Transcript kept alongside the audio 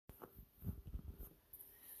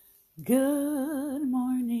Good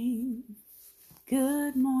morning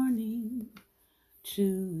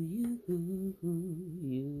to you.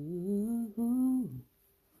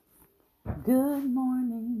 Good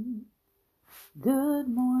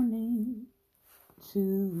morning to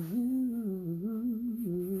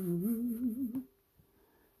you.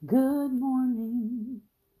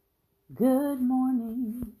 Good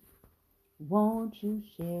morning, won't you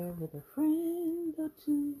share with a friend or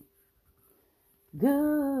two?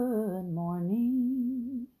 Good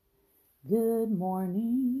morning to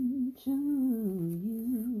you.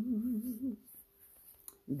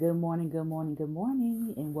 Good morning,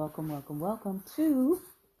 and welcome to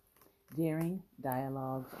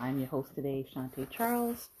Dialogues. I'm your host today, Shantae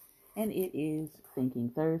Charles, and it is Thinking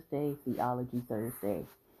Thursday, Theology Thursday.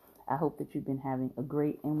 I hope that you've been having a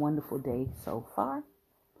great and wonderful day so far.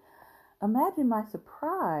 Imagine my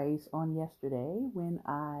surprise on yesterday when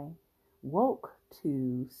I woke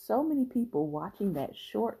to so many people watching that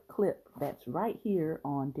short clip that's right here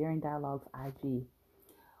on Daring Dialogues IG,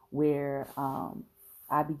 where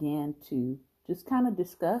I began to just kind of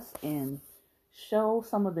discuss and show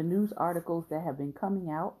some of the news articles that have been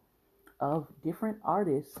coming out of different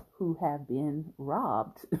artists who have been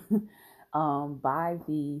robbed by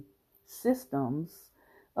the systems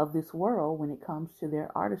of this world when it comes to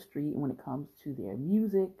their artistry and when it comes to their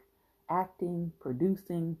music, acting,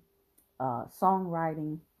 producing,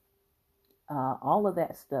 songwriting, all of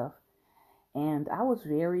that stuff. And I was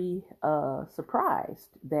very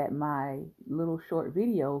surprised that my little short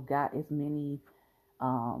video got as many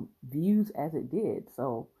views as it did.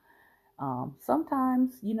 So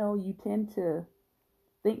sometimes, you tend to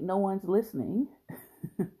think no one's listening.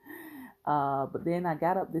 But then I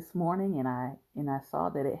got up this morning and I saw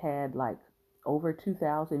that it had like over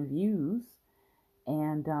 2,000 views.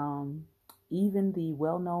 And even the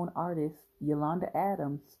well-known artist Yolanda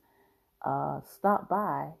Adams stopped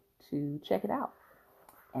by to check it out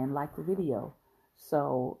and like the video.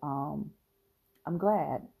 So I'm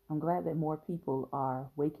glad that more people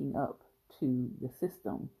are waking up to the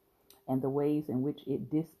system and the ways in which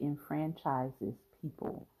it disenfranchises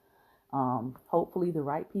people. Hopefully the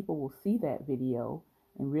right people will see that video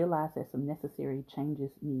and realize that some necessary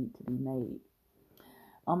changes need to be made.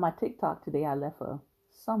 On my TikTok today, I left a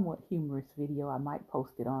somewhat humorous video. I might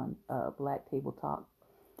post it on Black Table Talk.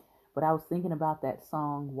 But I was thinking about that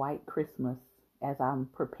song, White Christmas, as I'm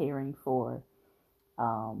preparing for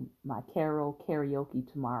my carol karaoke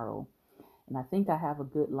tomorrow. And I think I have a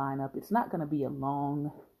good lineup. It's not going to be a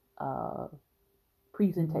long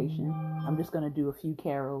presentation. I'm just going to do a few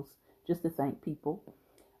carols just to thank people.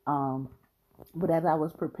 But as I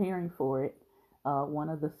was preparing for it, one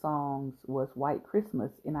of the songs was White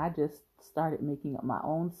Christmas, and I just started making up my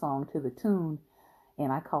own song to the tune,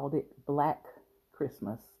 and I called it Black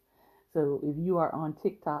Christmas. So if you are on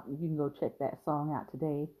TikTok, you can go check that song out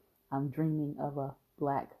today. I'm dreaming of a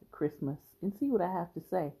Black Christmas, and see what I have to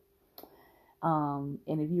say. And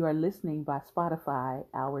if you are listening by Spotify,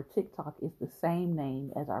 our TikTok is the same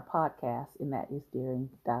name as our podcast, and that is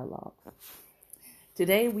Daring Dialogues.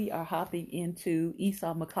 Today we are hopping into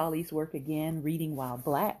Esau McCaulley's work again, Reading While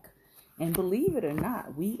Black. And believe it or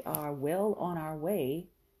not, we are well on our way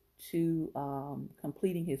to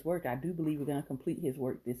completing his work. I do believe we're going to complete his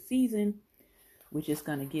work this season, which is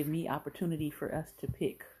going to give me opportunity for us to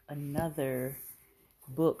pick another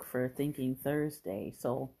book for Thinking Thursday.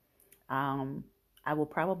 So I will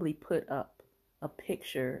probably put up a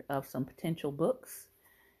picture of some potential books,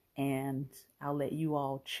 and I'll let you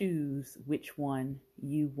all choose which one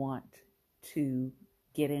you want to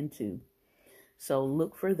get into. So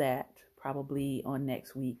look for that. Probably on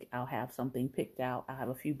next week, I'll have something picked out. I'll have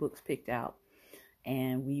a few books picked out,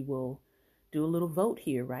 and we will do a little vote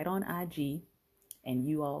here right on IG, and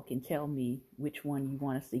you all can tell me which one you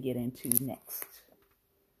want us to get into next.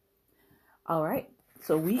 All right,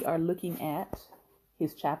 so we are looking at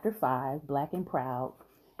his chapter 5, Black and Proud,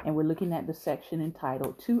 and we're looking at the section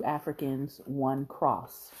entitled Two Africans, One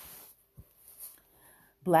Cross.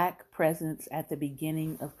 Black presence at the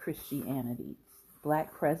beginning of Christianity.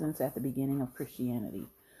 Black presence at the beginning of Christianity.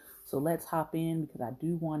 So let's hop in, because I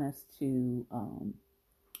do want us to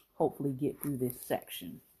hopefully get through this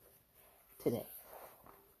section today.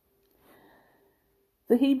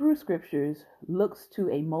 The Hebrew Scriptures looks to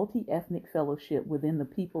a multi-ethnic fellowship within the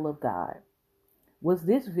people of God. Was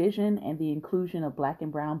this vision and the inclusion of black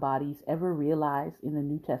and brown bodies ever realized in the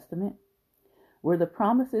New Testament? Were the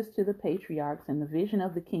promises to the patriarchs and the vision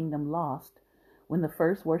of the kingdom lost when the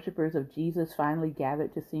first worshipers of Jesus finally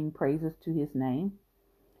gathered to sing praises to his name?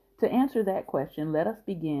 To answer that question, let us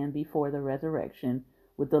begin before the resurrection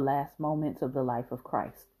with the last moments of the life of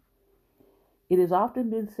Christ. It has often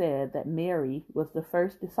been said that Mary was the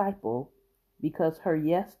first disciple because her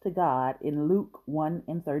yes to God in Luke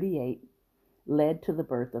 1:38 led to the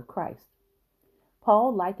birth of Christ.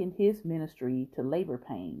 Paul likened his ministry to labor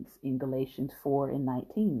pains in Galatians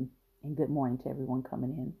 4:19. And good morning to everyone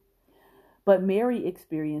coming in. But Mary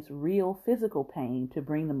experienced real physical pain to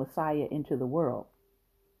bring the Messiah into the world.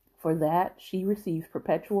 For that, she receives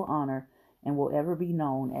perpetual honor and will ever be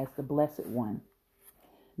known as the Blessed One.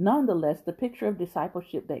 Nonetheless, the picture of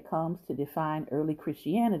discipleship that comes to define early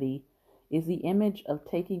Christianity is the image of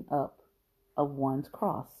taking up of one's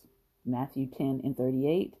cross. Matthew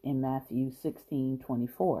 10:38 and Matthew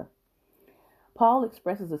 16:24. Paul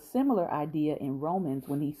expresses a similar idea in Romans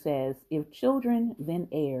when he says, "If children, then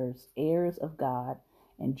heirs, heirs of God,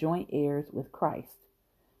 and joint heirs with Christ.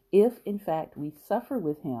 If, in fact, we suffer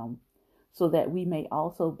with him, so that we may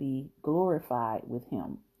also be glorified with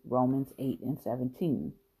him." Romans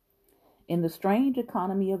 8:17. In the strange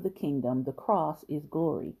economy of the kingdom, the cross is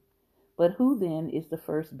glory. But who then is the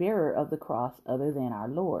first bearer of the cross other than our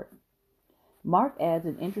Lord? Mark adds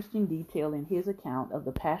an interesting detail in his account of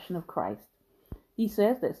the Passion of Christ. He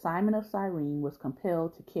says that Simon of Cyrene was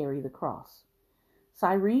compelled to carry the cross.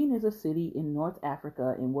 Cyrene is a city in North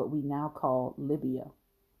Africa in what we now call Libya.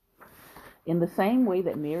 In the same way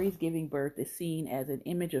that Mary's giving birth is seen as an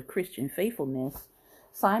image of Christian faithfulness,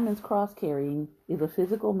 Simon's cross carrying is a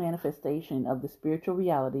physical manifestation of the spiritual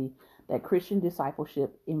reality that Christian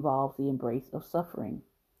discipleship involves the embrace of suffering.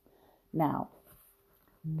 Now,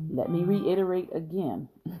 let me reiterate again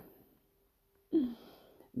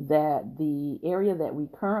that the area that we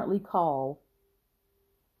currently call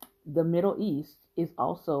the Middle East is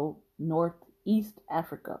also Northeast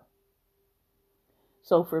Africa.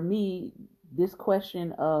 So for me, this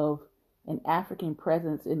question of an African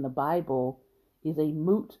presence in the Bible is a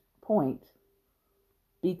moot point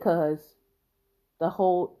because the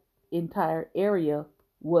whole entire area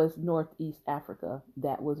was Northeast Africa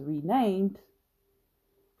that was renamed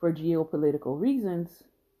for geopolitical reasons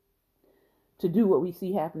to do what we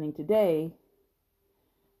see happening today,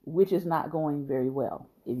 which is not going very well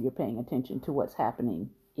if you're paying attention to what's happening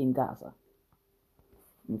in Gaza.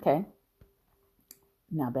 Okay?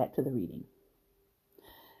 Now back to the reading.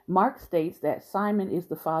 Mark states that Simon is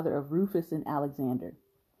the father of Rufus and Alexander.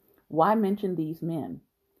 Why mention these men?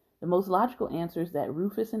 The most logical answer is that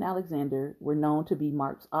Rufus and Alexander were known to be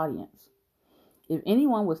Mark's audience. If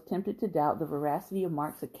anyone was tempted to doubt the veracity of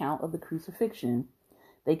Mark's account of the crucifixion,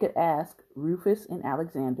 they could ask Rufus and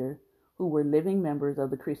Alexander, who were living members of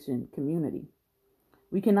the Christian community.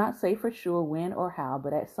 We cannot say for sure when or how,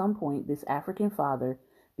 but at some point this African father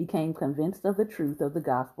became convinced of the truth of the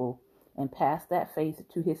gospel and passed that faith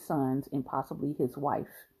to his sons and possibly his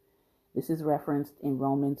wife. This is referenced in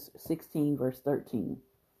Romans 16, verse 13.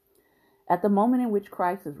 At the moment in which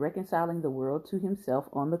Christ is reconciling the world to himself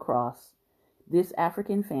on the cross, this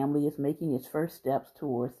African family is making its first steps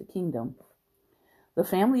towards the kingdom. The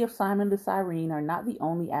family of Simon the Cyrene are not the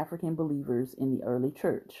only African believers in the early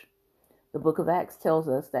church. The book of Acts tells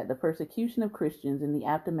us that the persecution of Christians in the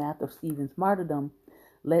aftermath of Stephen's martyrdom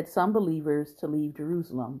led some believers to leave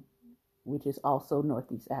Jerusalem, which is also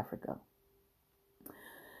Northeast Africa.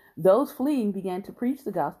 Those fleeing began to preach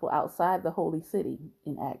the gospel outside the holy city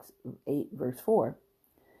in Acts 8, verse 4.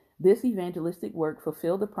 This evangelistic work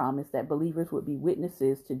fulfilled the promise that believers would be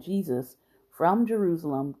witnesses to Jesus from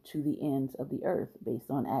Jerusalem to the ends of the earth,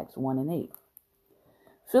 based on Acts 1 and 8.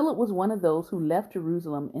 Philip was one of those who left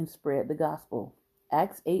Jerusalem and spread the gospel.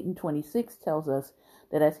 Acts 8 and 26 tells us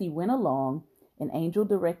that as he went along, an angel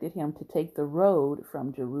directed him to take the road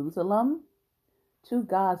from Jerusalem to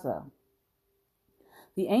Gaza.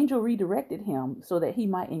 The angel redirected him so that he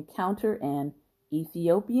might encounter an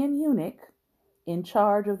Ethiopian eunuch in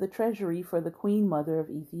charge of the treasury for the Queen Mother of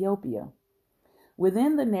Ethiopia.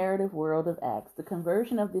 Within the narrative world of Acts, the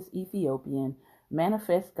conversion of this Ethiopian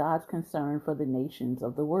manifests God's concern for the nations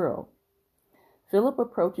of the world. Philip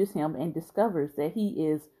approaches him and discovers that he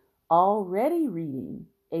is already reading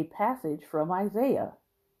a passage from Isaiah.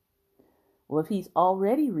 Well, if he's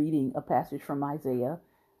already reading a passage from Isaiah,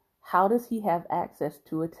 how does he have access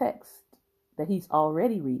to a text that he's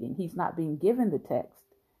already reading? He's not being given the text.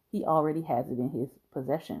 He already has it in his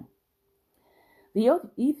possession. The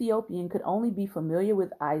Ethiopian could only be familiar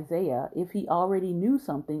with Isaiah if he already knew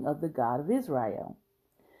something of the God of Israel.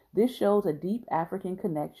 This shows a deep African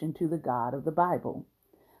connection to the God of the Bible.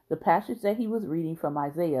 The passage that he was reading from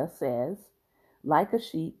Isaiah says, "Like a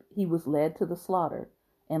sheep he was led to the slaughter,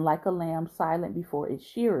 and like a lamb silent before its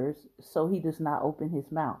shearers, so he does not open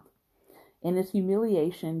his mouth. In his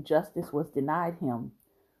humiliation justice was denied him.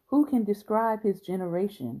 Who can describe his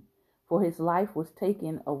generation? for his life was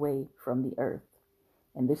taken away from the earth.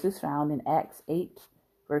 And this is found in Acts 8,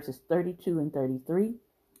 verses 32 and 33,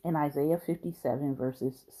 and Isaiah 57,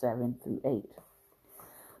 verses 7 through 8.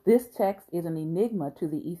 This text is an enigma to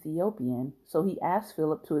the Ethiopian, so he asked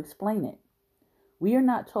Philip to explain it. We are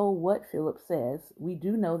not told what Philip says. We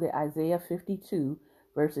do know that Isaiah 52,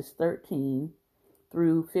 verses 13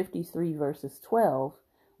 through 53, verses 12,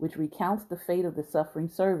 which recounts the fate of the suffering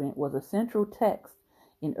servant, was a central text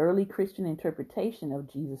in early Christian interpretation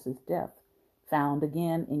of Jesus' death, found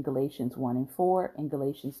again in Galatians 1 and 4, and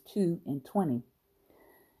Galatians 2 and 20,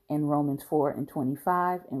 and Romans 4 and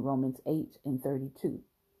 25, and Romans 8 and 32.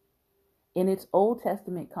 In its Old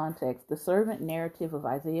Testament context, the servant narrative of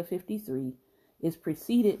Isaiah 53 is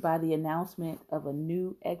preceded by the announcement of a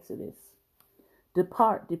new exodus.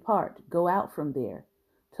 Depart, depart, go out from there.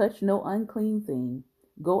 Touch no unclean thing.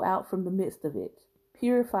 Go out from the midst of it.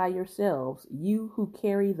 Purify yourselves, you who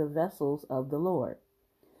carry the vessels of the Lord.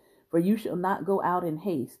 For you shall not go out in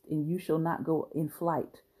haste, and you shall not go in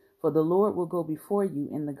flight. For the Lord will go before you,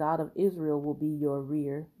 and the God of Israel will be your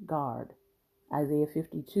rear guard. Isaiah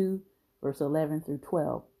 52, verse 11 through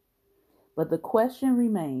 12. But the question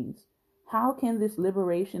remains, how can this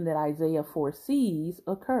liberation that Isaiah foresees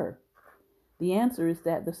occur? The answer is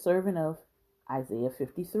that the servant of Isaiah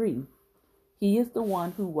 53, he is the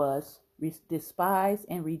one who was despised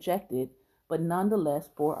and rejected, but nonetheless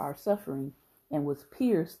bore our suffering and was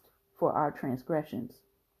pierced for our transgressions.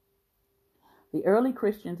 The early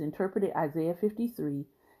Christians interpreted Isaiah 53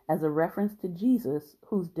 as a reference to Jesus,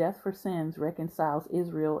 whose death for sins reconciles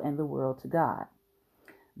Israel and the world to God.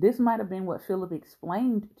 This might have been what Philip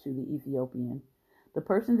explained to the Ethiopian. The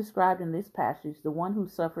person described in this passage, the one who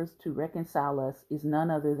suffers to reconcile us, is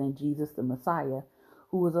none other than Jesus the Messiah,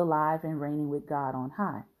 who was alive and reigning with God on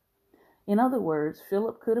high. In other words,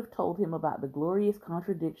 Philip could have told him about the glorious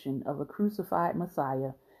contradiction of a crucified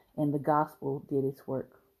Messiah, and the gospel did its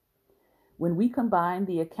work. When we combine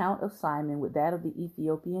the account of Simon with that of the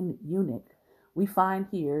Ethiopian eunuch, we find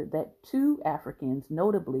here that two Africans,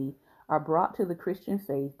 notably, are brought to the Christian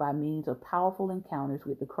faith by means of powerful encounters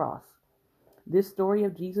with the cross. This story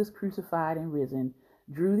of Jesus crucified and risen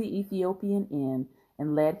drew the Ethiopian in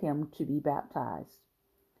and led him to be baptized.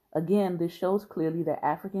 Again, this shows clearly that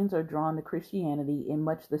Africans are drawn to Christianity in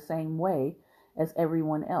much the same way as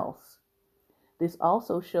everyone else. This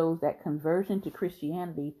also shows that conversion to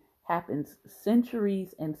Christianity happens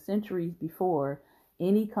centuries and centuries before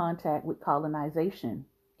any contact with colonization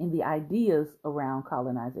and the ideas around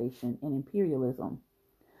colonization and imperialism.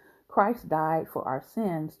 Christ died for our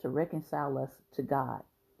sins to reconcile us to God.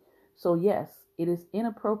 So yes, it is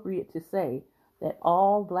inappropriate to say that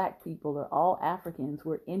all Black people or all Africans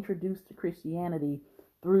were introduced to Christianity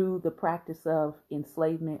through the practice of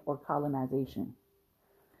enslavement or colonization.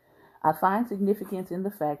 I find significance in the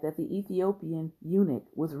fact that the Ethiopian eunuch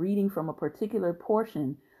was reading from a particular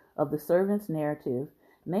portion of the servant's narrative,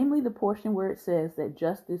 namely the portion where it says that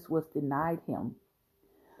justice was denied him.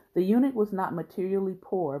 The eunuch was not materially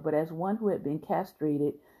poor, but as one who had been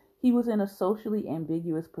castrated, he was in a socially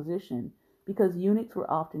ambiguous position because eunuchs were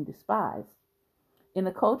often despised. In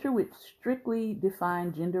a culture which strictly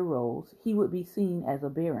defined gender roles, he would be seen as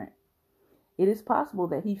aberrant. It is possible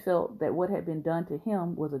that he felt that what had been done to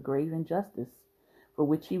him was a grave injustice, for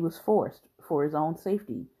which he was forced, for his own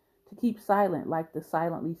safety, to keep silent like the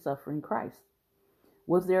silently suffering Christ.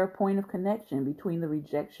 Was there a point of connection between the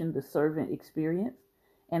rejection the servant experienced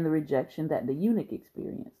and the rejection that the eunuch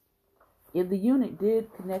experienced? If the eunuch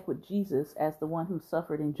did connect with Jesus as the one who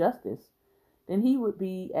suffered injustice, then he would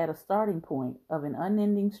be at a starting point of an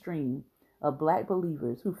unending stream of Black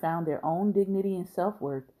believers who found their own dignity and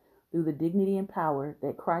self-worth through the dignity and power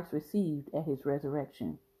that Christ received at his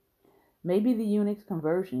resurrection. Maybe the eunuch's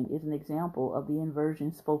conversion is an example of the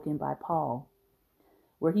inversion spoken by Paul,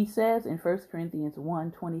 where he says in 1 Corinthians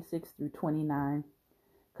 1:26 through 29,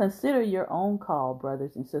 "Consider your own call,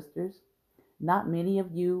 brothers and sisters. Not many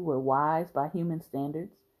of you were wise by human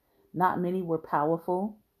standards. Not many were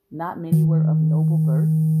powerful. Not many were of noble birth.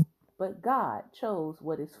 But God chose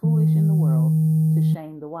what is foolish in the world to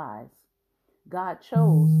shame the wise. God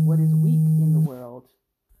chose what is weak in the world,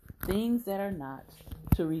 things that are not,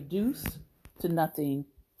 to reduce to nothing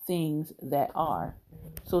things that are,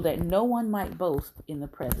 so that no one might boast in the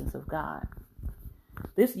presence of God."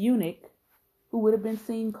 This eunuch, who would have been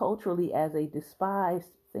seen culturally as a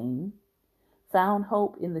despised thing, found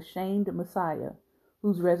hope in the shamed Messiah,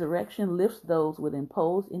 whose resurrection lifts those with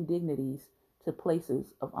imposed indignities to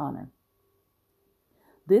places of honor.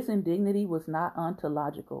 This indignity was not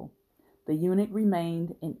ontological. The eunuch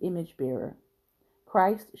remained an image bearer.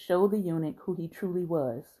 Christ showed the eunuch who he truly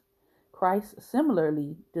was. Christ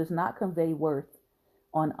similarly does not convey worth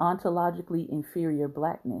on ontologically inferior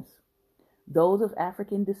blackness. Those of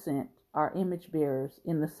African descent are image bearers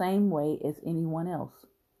in the same way as anyone else.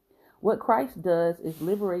 What Christ does is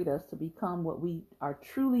liberate us to become what we are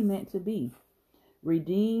truly meant to be,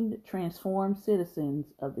 redeemed, transformed citizens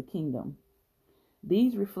of the kingdom.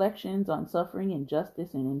 These reflections on suffering,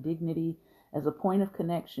 injustice, and indignity as a point of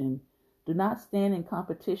connection do not stand in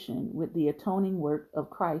competition with the atoning work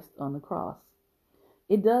of Christ on the cross.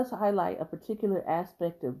 It does highlight a particular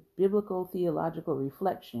aspect of biblical theological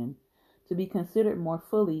reflection to be considered more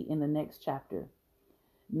fully in the next chapter,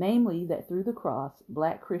 namely that through the cross,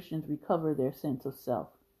 Black Christians recover their sense of self.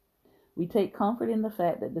 We take comfort in the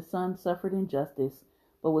fact that the Son suffered injustice,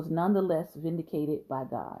 but was nonetheless vindicated by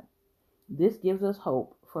God. This gives us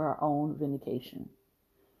hope for our own vindication.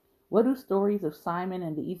 What do stories of Simon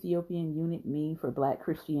and the Ethiopian eunuch mean for Black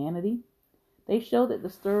Christianity? They show that the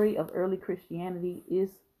story of early Christianity is,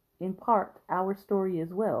 in part, our story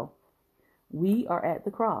as well. We are at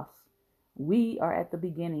the cross. We are at the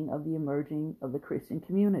beginning of the emerging of the Christian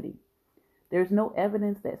community. There's no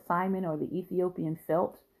evidence that Simon or the Ethiopian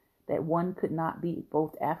felt that one could not be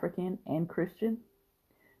both African and Christian.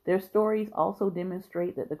 Their stories also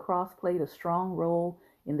demonstrate that the cross played a strong role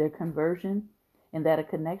in their conversion, and that a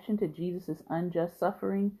connection to Jesus' unjust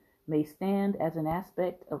suffering may stand as an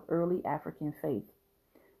aspect of early African faith.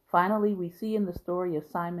 Finally, we see in the story of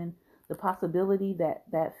Simon the possibility that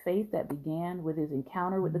that faith that began with his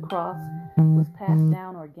encounter with the cross was passed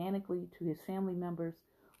down organically to his family members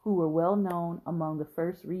who were well known among the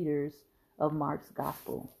first readers of Mark's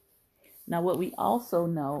gospel. Now, what we also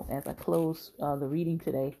know, as I close the reading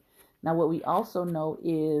today, what we also know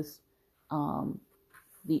is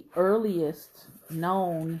the earliest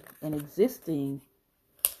known and existing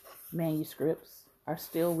manuscripts are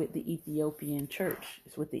still with the Ethiopian church.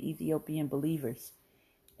 It's with the Ethiopian believers.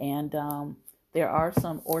 And there are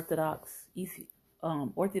some Orthodox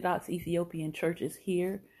Ethiopian churches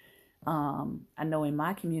here. I know in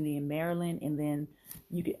my community in Maryland, and then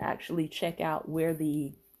you could actually check out where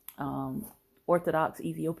the Orthodox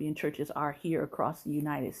Ethiopian churches are here across the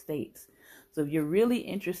United States. So if you're really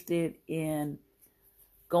interested in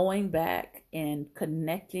going back and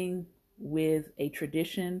connecting with a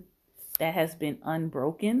tradition that has been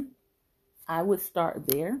unbroken, I would start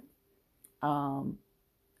there.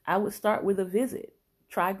 I would start with a visit.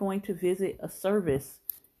 Try going to visit a service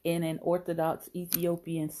in an Orthodox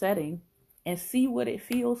Ethiopian setting and see what it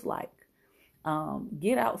feels like.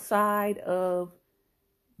 Get outside of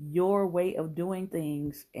your way of doing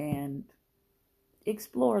things and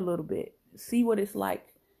explore a little bit. See what it's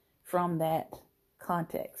like from that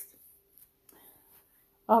context.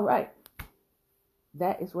 All right.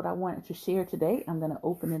 That is what I wanted to share today. I'm going to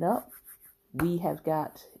open it up. We have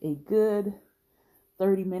got a good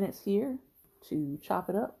 30 minutes here to chop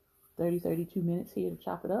it up. 32 minutes here to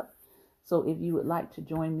chop it up. So if you would like to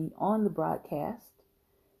join me on the broadcast,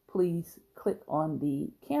 please click on the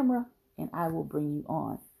camera and I will bring you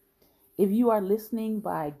on. If you are listening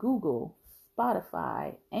by Google,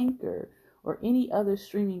 Spotify, Anchor, or any other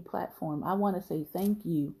streaming platform, I want to say thank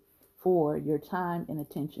you for your time and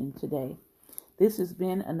attention today. This has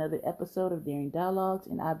been another episode of Daring Dialogues,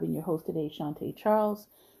 and I've been your host today, Shantae Charles.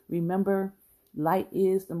 Remember, light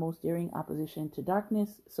is the most daring opposition to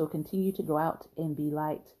darkness, so continue to go out and be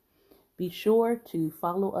light. Be sure to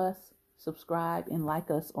follow us, subscribe, and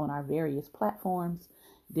like us on our various platforms.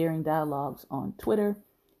 Daring Dialogues on Twitter,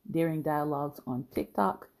 Daring Dialogues on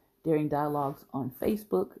TikTok, Daring Dialogues on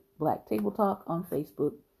Facebook, Black Table Talk on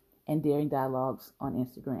Facebook, and Daring Dialogues on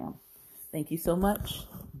Instagram. Thank you so much.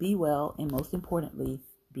 Be well, and most importantly,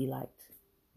 be light.